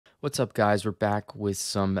What's up, guys? We're back with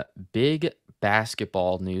some big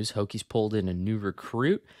basketball news. Hokies pulled in a new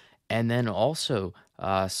recruit, and then also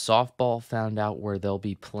softball found out where they'll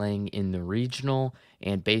be playing in the regional,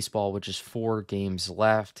 and baseball, which is 4 games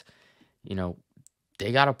left. You know,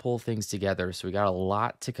 they got to pull things together, so we got a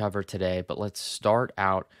lot to cover today. But let's start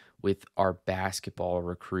out with our basketball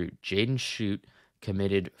recruit, Jaden Schutt,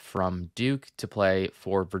 committed from Duke to play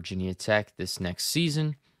for Virginia Tech this next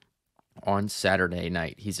season on Saturday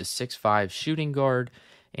night. He's a 6'5" shooting guard,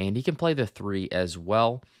 and he can play the three as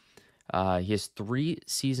well. He has 3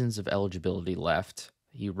 seasons of eligibility left.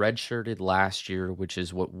 He redshirted last year, which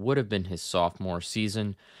is what would have been his sophomore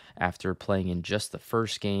season, after playing in just the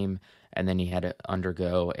first game, and then he had to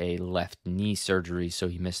undergo a left knee surgery, so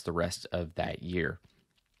he missed the rest of that year.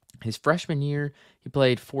 His freshman year, he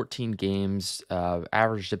played 14 games,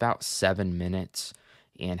 averaged about 7 minutes,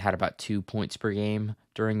 and had about 2 points per game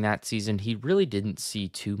during that season. He really didn't see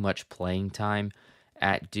too much playing time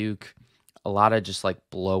at Duke. A lot of just like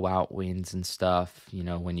blowout wins and stuff.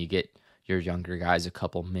 When you get your younger guys a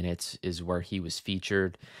couple minutes is where he was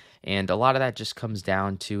featured. And a lot of that just comes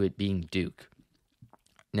down to it being Duke.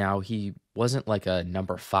 Now, he wasn't like a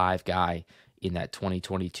number 5 guy in that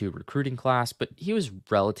 2022 recruiting class, but he was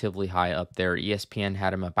relatively high up there. ESPN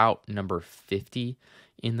had him about number 50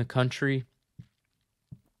 in the country.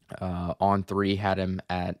 On3 had him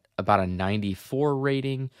at about a 94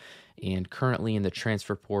 rating, and currently in the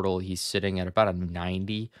transfer portal, he's sitting at about a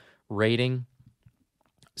 90 rating.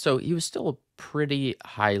 So he was still a pretty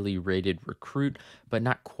highly rated recruit, but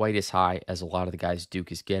not quite as high as a lot of the guys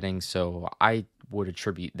Duke is getting. So I would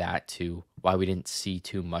attribute that to why we didn't see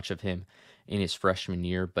too much of him in his freshman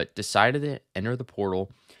year, but decided to enter the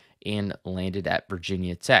portal and landed at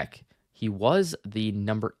Virginia Tech. He was the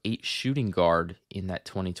number 8 shooting guard in that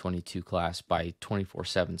 2022 class by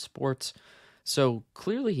 24/7 Sports. So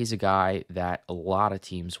clearly he's a guy that a lot of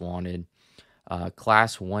teams wanted.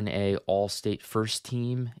 Class 1A All-State First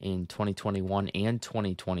Team in 2021 and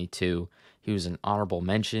 2022. He was an honorable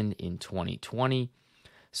mention in 2020.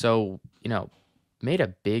 So, made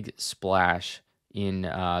a big splash in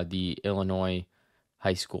the Illinois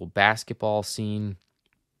high school basketball scene.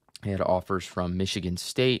 He had offers from Michigan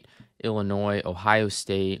State, Illinois, Ohio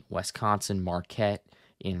State, Wisconsin, Marquette,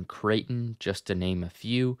 and Creighton, just to name a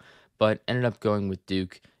few, but ended up going with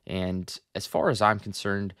Duke. And as far as I'm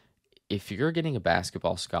concerned, if you're getting a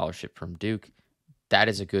basketball scholarship from Duke, that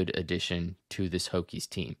is a good addition to this Hokies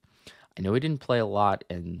team. I know he didn't play a lot,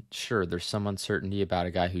 and sure, there's some uncertainty about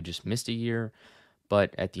a guy who just missed a year,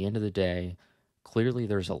 but at the end of the day, clearly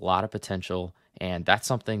there's a lot of potential, and that's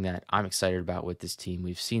something that I'm excited about with this team.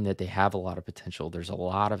 We've seen that they have a lot of potential. There's a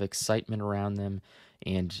lot of excitement around them,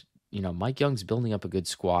 and Mike Young's building up a good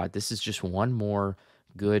squad. This is just one more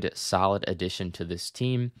good, solid addition to this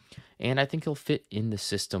team, and I think he'll fit in the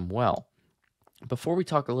system well. Before we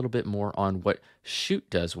talk a little bit more on what Schutt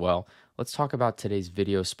does well, let's talk about today's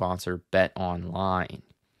video sponsor, Bet Online.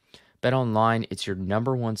 Bet Online, it's your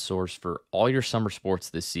number one source for all your summer sports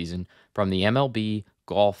this season, from the MLB,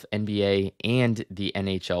 golf, NBA, and the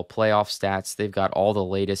NHL playoff stats. They've got all the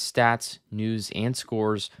latest stats, news, and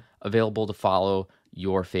scores available to follow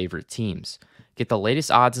your favorite teams. Get the latest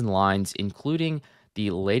odds and lines, including the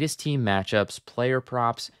latest team matchups, player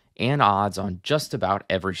props, and odds on just about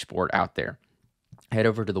every sport out there. Head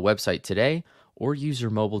over to the website today or use your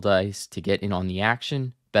mobile device to get in on the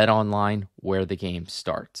action. Bet Online, where the game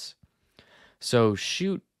starts. So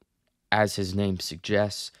Schutt, as his name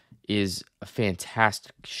suggests, is a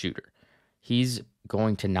fantastic shooter. He's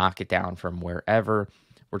going to knock it down from wherever.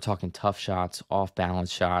 We're talking tough shots, off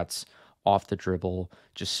balance shots, off the dribble,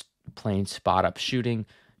 just plain spot up shooting.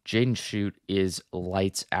 Jaden Schutt is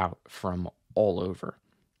lights out from all over.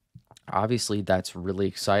 Obviously, that's really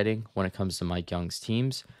exciting when it comes to Mike Young's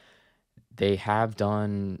teams. They have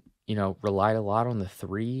done, relied a lot on the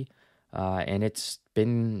three, and it's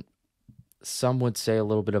been, some would say, a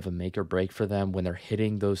little bit of a make or break for them when they're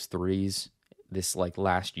hitting those threes this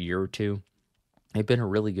last year or two. They've been a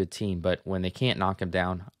really good team, but when they can't knock them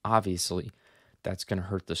down, obviously, that's going to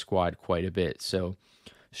hurt the squad quite a bit. So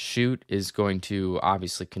Schutt is going to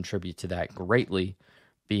obviously contribute to that greatly,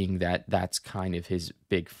 being that that's kind of his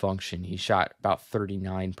big function. He shot about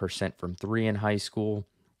 39% from 3 in high school,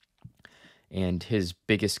 and his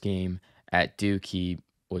biggest game at Duke, he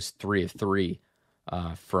was 3 of 3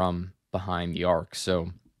 from behind the arc.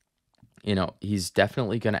 So, he's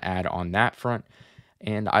definitely going to add on that front,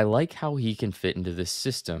 and I like how he can fit into this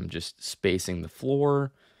system, just spacing the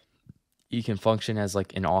floor. He can function as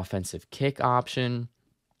an offensive kick option,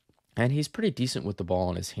 and he's pretty decent with the ball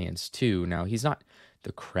in his hands too. Now, he's not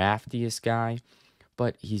the craftiest guy,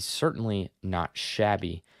 but he's certainly not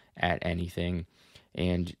shabby at anything.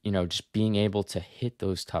 And, just being able to hit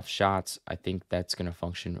those tough shots, I think that's going to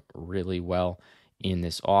function really well in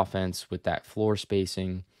this offense with that floor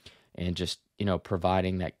spacing and just,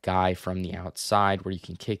 providing that guy from the outside where you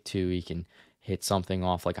can kick to. He can hit something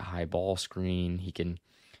off like a high ball screen. He can,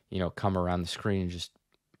 come around the screen and just,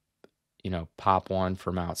 pop one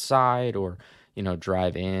from outside or,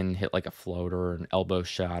 drive in, hit like a floater or an elbow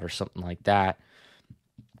shot or something like that.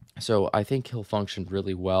 So I think he'll function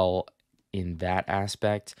really well in that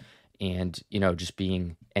aspect and, just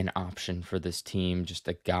being an option for this team, just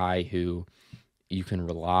a guy who you can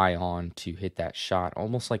rely on to hit that shot,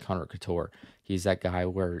 almost like Hunter Couture. He's that guy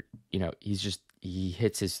where, he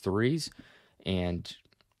hits his threes and,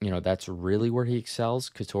 that's really where he excels.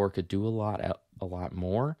 Couture could do a lot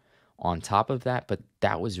more on top of that, but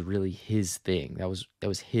that was really his thing. That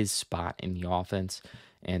was his spot in the offense,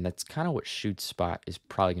 and that's kind of what Schutt's spot is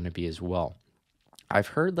probably going to be as well. I've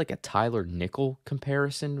heard like a Tyler Nickel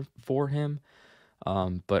comparison for him,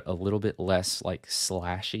 but a little bit less like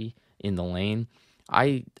slashy in the lane.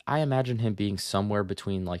 I imagine him being somewhere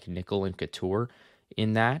between like Nickel and Couture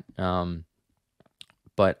in that.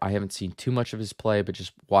 But I haven't seen too much of his play, but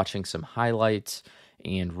just watching some highlights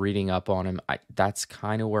and reading up on him, that's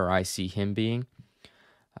kind of where I see him being.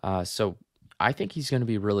 So I think he's going to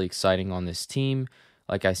be really exciting on this team.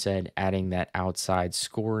 Like I said, adding that outside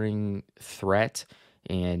scoring threat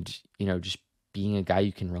and, just being a guy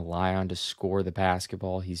you can rely on to score the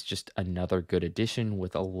basketball. He's just another good addition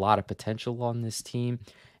with a lot of potential on this team.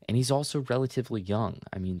 And he's also relatively young.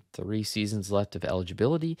 I mean, 3 seasons left of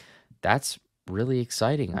eligibility. That's really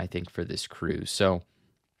exciting, I think, for this crew. So,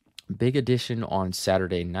 big addition on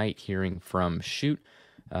Saturday night, hearing from Schutt,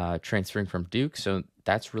 transferring from Duke. So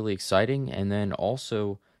that's really exciting. And then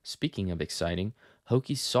also, speaking of exciting,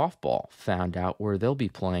 Hokies softball found out where they'll be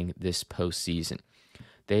playing this postseason.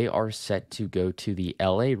 They are set to go to the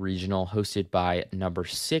LA Regional, hosted by number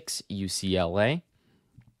 6 UCLA.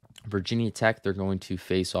 Virginia Tech, they're going to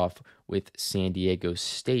face off with San Diego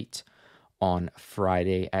State on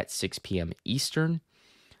Friday at 6 p.m. Eastern.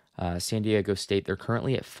 San Diego State, they're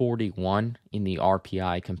currently at 41 in the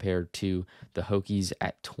RPI compared to the Hokies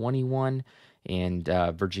at 21. And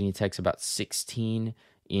Virginia Tech's about 16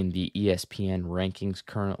 in the ESPN rankings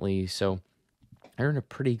currently. So they're in a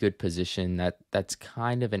pretty good position. That's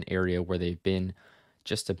kind of an area where they've been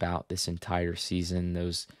just about this entire season.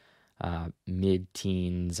 Those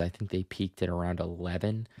mid-teens, I think they peaked at around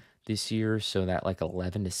 11 this year, so that like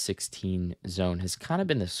 11 to 16 zone has kind of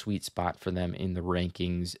been the sweet spot for them in the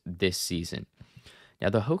rankings this season.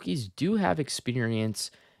 Now, the Hokies do have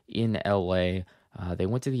experience in LA. They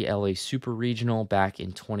went to the LA Super Regional back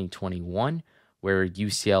in 2021, where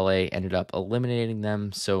UCLA ended up eliminating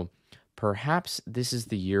them. So perhaps this is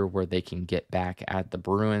the year where they can get back at the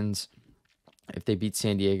Bruins. If they beat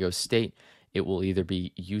San Diego State, it will either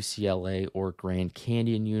be UCLA or Grand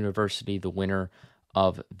Canyon University, the winner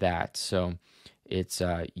of that. So it's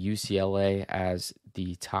UCLA as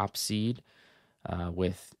the top seed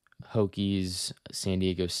with Hokies, San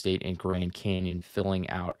Diego State, and Grand Canyon filling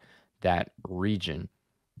out that region.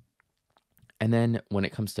 And then when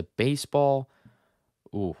it comes to baseball,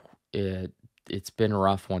 it's been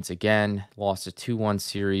rough once again. Lost a 2-1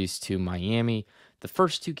 series to Miami. The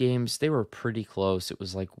first 2 games, they were pretty close. It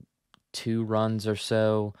was like 2 runs or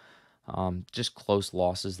so, just close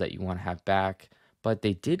losses that you want to have back. But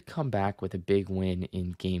they did come back with a big win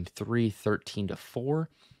in Game 3, 13-4,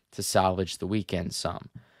 to salvage the weekend some.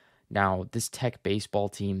 Now, this Tech baseball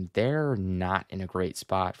team, they're not in a great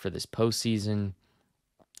spot for this postseason.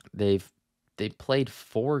 They played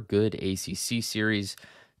 4 good ACC series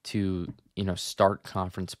to, start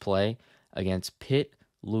conference play against Pitt,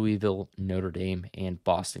 Louisville, Notre Dame, and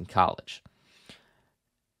Boston College.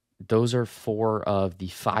 Those are 4 of the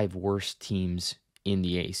 5 worst teams in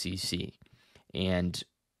the ACC. And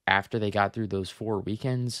after they got through those 4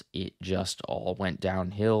 weekends, it just all went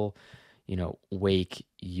downhill. Wake,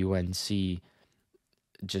 UNC,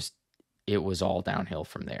 just it was all downhill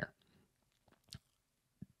from there.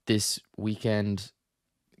 This weekend,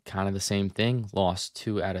 kind of the same thing. Lost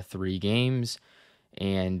 2 out of 3 games.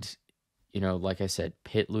 And, like I said,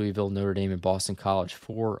 Pitt, Louisville, Notre Dame, and Boston College,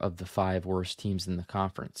 4 of the 5 worst teams in the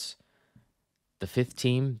conference. The 5th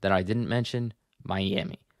team that I didn't mention,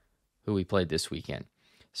 Miami, who we played this weekend.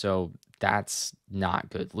 So that's not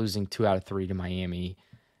good. Losing 2 out of 3 to Miami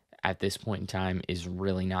at this point in time is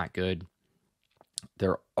really not good.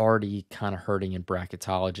 They're already kind of hurting in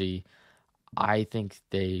bracketology. I think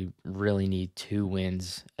they really need 2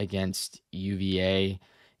 wins against UVA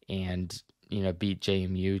and beat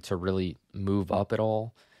JMU to really move up at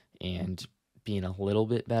all and be in a little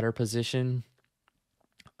bit better position.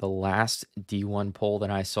 The last D1 poll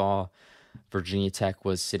that I saw, Virginia Tech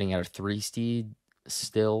was sitting at a 3 seed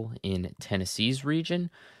still in Tennessee's region,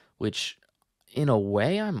 which in a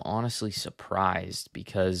way I'm honestly surprised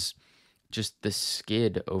because just the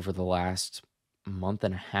skid over the last month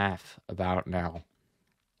and a half about now.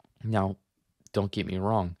 Now, don't get me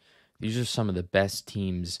wrong. These are some of the best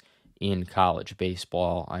teams in college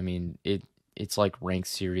baseball. I mean, it's like ranked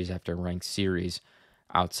series after ranked series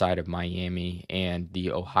outside of Miami and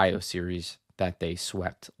the Ohio series that they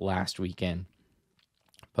swept last weekend.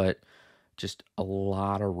 But just a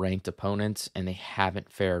lot of ranked opponents, and they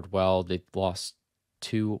haven't fared well. They've lost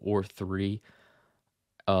 2 or 3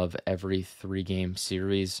 of every 3-game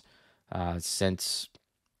series since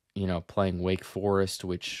playing Wake Forest,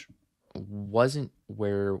 which wasn't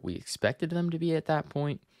where we expected them to be at that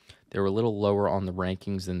point. They were a little lower on the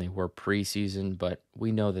rankings than they were preseason, but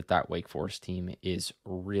we know that Wake Forest team is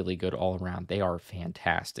really good all around. They are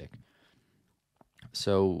fantastic.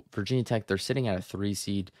 So Virginia Tech, they're sitting at a 3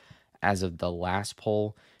 seed as of the last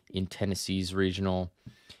poll in Tennessee's regional.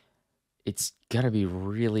 It's going to be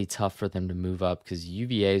really tough for them to move up because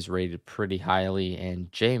UVA is rated pretty highly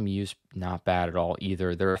and JMU's not bad at all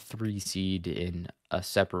either. They're a 3 seed in a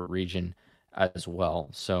separate region as well.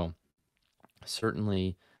 So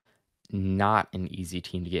certainly not an easy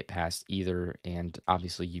team to get past either. And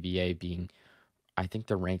obviously UVA being, I think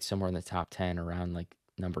they're ranked somewhere in the top 10 around like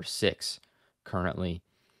number 6 currently.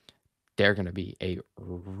 They're going to be a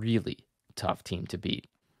really tough team to beat.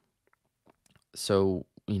 So,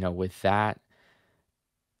 with that,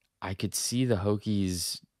 I could see the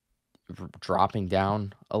Hokies dropping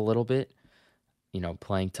down a little bit,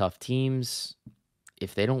 playing tough teams.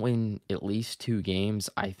 If they don't win at least 2 games,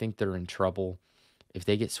 I think they're in trouble. If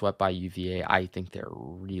they get swept by UVA, I think they're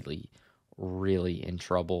really, really in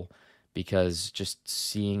trouble because just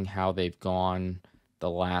seeing how they've gone the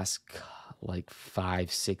last like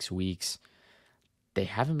 5-6 weeks, they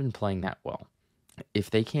haven't been playing that well. If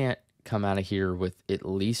they can't come out of here with at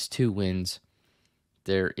least 2 wins,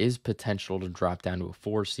 there is potential to drop down to a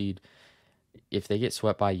 4 seed. If they get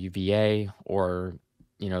swept by UVA or,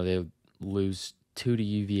 they lose 2 to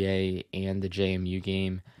UVA and the JMU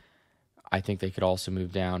game, I think they could also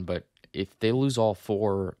move down. But if they lose all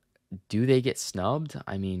 4, do they get snubbed?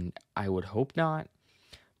 I mean, I would hope not,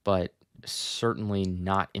 but certainly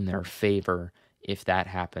not in their favor if that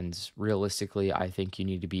happens. Realistically, I think you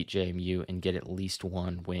need to beat JMU and get at least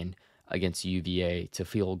 1 win against UVA to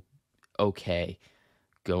feel okay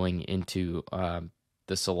going into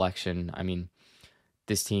the selection. I mean,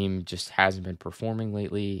 this team just hasn't been performing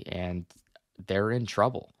lately, and they're in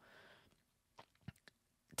trouble.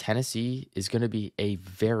 Tennessee is going to be a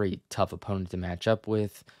very tough opponent to match up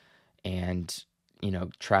with, and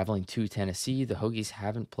traveling to Tennessee, the Hokies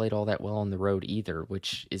haven't played all that well on the road either,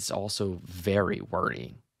 which is also very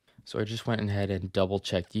worrying. So I just went ahead and double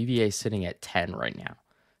checked. UVA is sitting at 10 right now.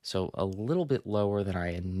 So a little bit lower than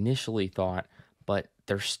I initially thought, but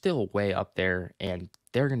they're still way up there, and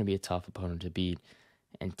they're going to be a tough opponent to beat.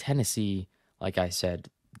 And Tennessee, like I said,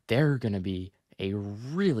 they're going to be a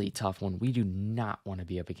really tough one. We do not want to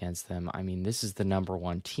be up against them. I mean, this is the number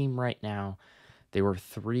 1 team right now. They were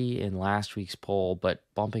 3 in last week's poll, but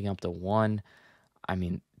bumping up to 1. I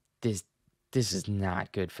mean, this is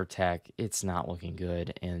not good for Tech. It's not looking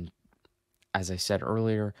good. And as I said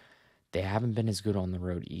earlier, they haven't been as good on the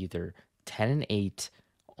road either. 10-8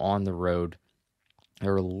 on the road.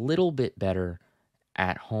 They're a little bit better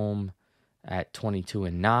at home at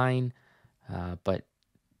 22-9, but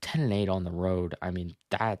 10-8 on the road. I mean,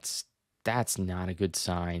 that's not a good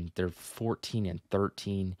sign. They're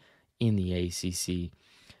 14-13 in the ACC.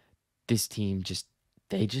 This team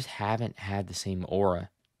they just haven't had the same aura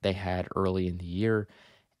they had early in the year,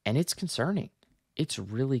 and it's concerning. It's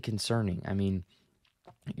really concerning. I mean,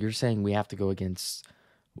 you're saying we have to go against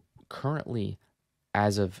currently,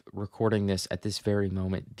 as of recording this at this very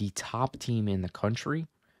moment, the top team in the country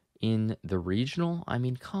in the regional. I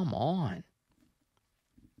mean, come on.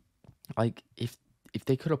 Like, if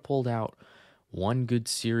they could have pulled out 1 good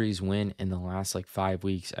series win in the last like 5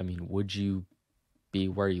 weeks, I mean, would you be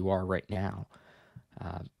where you are right now?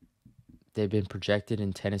 They've been projected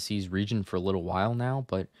in Tennessee's region for a little while now,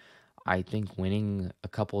 but I think winning a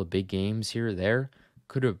couple of big games here or there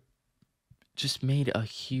could have just made a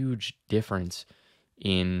huge difference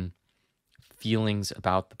in feelings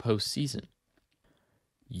about the postseason.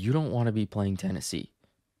 You don't want to be playing Tennessee.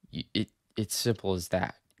 It's simple as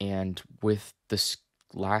that. And with the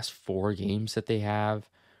last 4 games that they have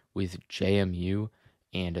with JMU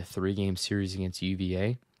and a 3-game series against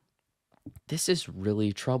UVA. This is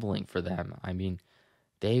really troubling for them. I mean,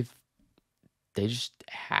 they've they just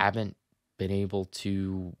haven't been able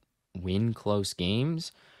to win close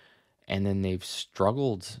games, and then they've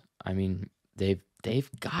struggled. I mean, they've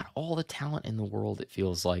got all the talent in the world, it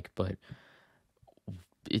feels like, but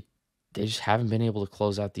it they just haven't been able to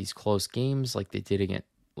close out these close games like they did again,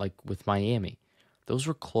 like with Miami. Those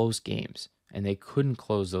were close games, and they couldn't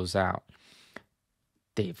close those out.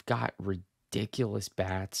 They've got ridiculous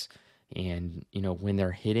bats, and when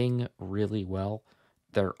they're hitting really well,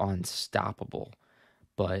 they're unstoppable.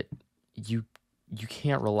 But you you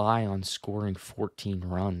can't rely on scoring 14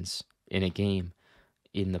 runs in a game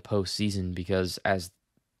in the postseason, because as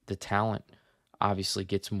the talent obviously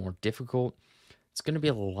gets more difficult, it's going to be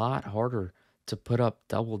a lot harder to put up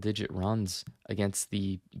double digit runs against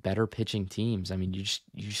the better pitching teams. I mean, you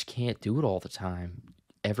just can't do it all the time.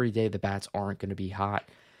 Every day the bats aren't going to be hot,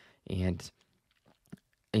 and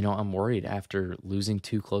I'm worried after losing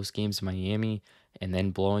two close games to Miami and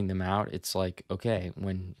then blowing them out. It's like, okay,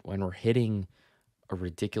 when we're hitting a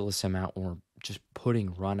ridiculous amount or just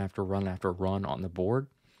putting run after run after run on the board,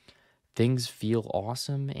 things feel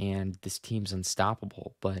awesome and this team's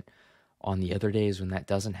unstoppable. But on the other days when that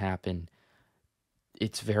doesn't happen,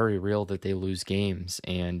 it's very real that they lose games.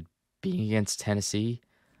 And being against Tennessee,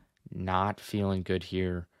 not feeling good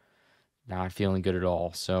here, not feeling good at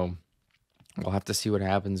all. So we'll have to see what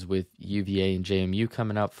happens with UVA and JMU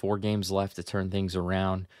coming up. 4 games left to turn things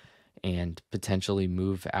around and potentially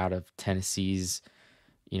move out of Tennessee's,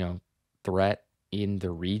 threat in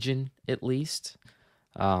the region at least.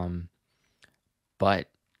 Um, but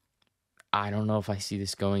I don't know if I see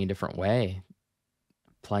this going a different way.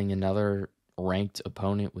 Playing another ranked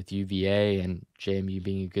opponent with UVA and JMU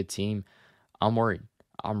being a good team, I'm worried.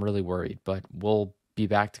 I'm really worried, but we'll be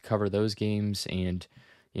back to cover those games and,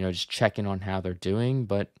 just checking on how they're doing.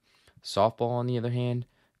 But softball, on the other hand,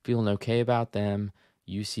 feeling okay about them.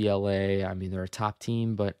 UCLA, I mean, they're a top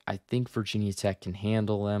team, but I think Virginia Tech can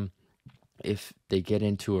handle them if they get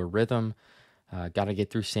into a rhythm. Got to get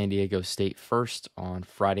through San Diego State first on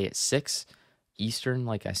Friday at 6 Eastern,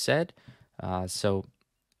 like I said. So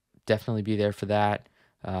definitely be there for that.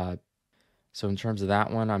 So in terms of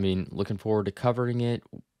that one, I mean, looking forward to covering it.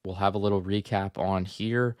 We'll have a little recap on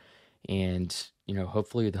here, and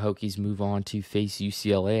hopefully the Hokies move on to face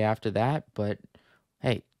UCLA after that. But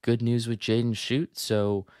hey, good news with Jaden Schutt.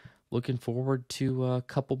 So looking forward to a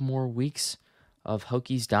couple more weeks of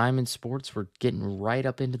Hokies Diamond Sports. We're getting right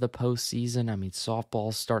up into the postseason. I mean,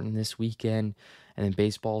 softball's starting this weekend, and then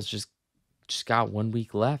baseball's just got 1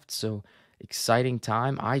 week left. So exciting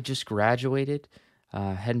time. I just graduated,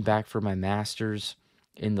 heading back for my master's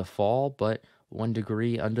in the fall, but 1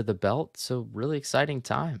 degree under the belt. So really exciting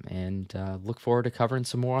time, and look forward to covering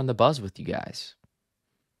some more on the Buzz with you guys.